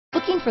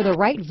Looking for the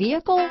right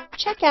vehicle?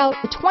 Check out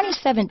the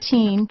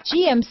 2017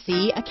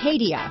 GMC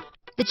Acadia.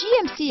 The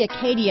GMC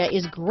Acadia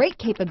is great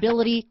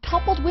capability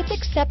coupled with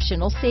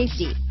exceptional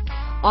safety.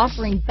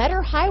 Offering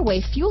better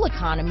highway fuel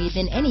economy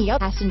than any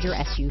other passenger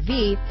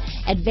SUV,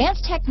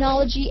 advanced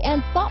technology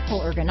and thoughtful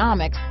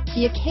ergonomics,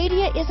 the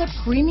Acadia is a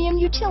premium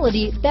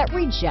utility that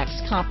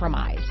rejects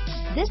compromise.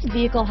 This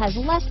vehicle has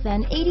less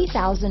than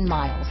 80,000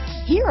 miles.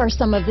 Here are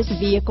some of this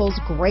vehicle's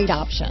great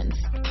options: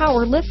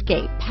 power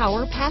liftgate,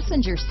 power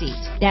passenger seat,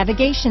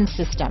 navigation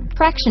system,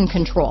 traction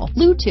control,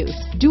 Bluetooth,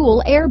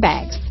 dual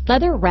airbags,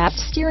 leather-wrapped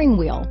steering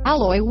wheel,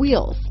 alloy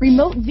wheels,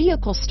 remote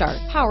vehicle start,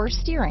 power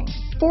steering,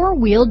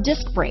 four-wheel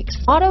disc brakes,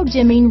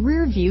 auto-dimming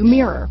rear-view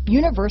mirror,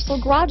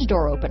 universal garage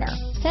door opener,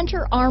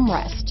 center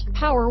armrest,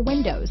 power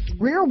windows,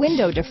 rear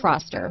window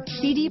defroster,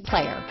 CD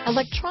player,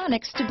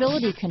 electronic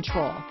stability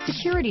control,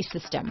 security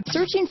system.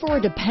 Searching for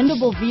a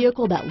dependable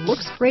vehicle that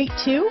looks great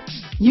too?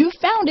 You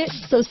found it,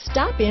 so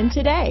stop in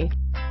today.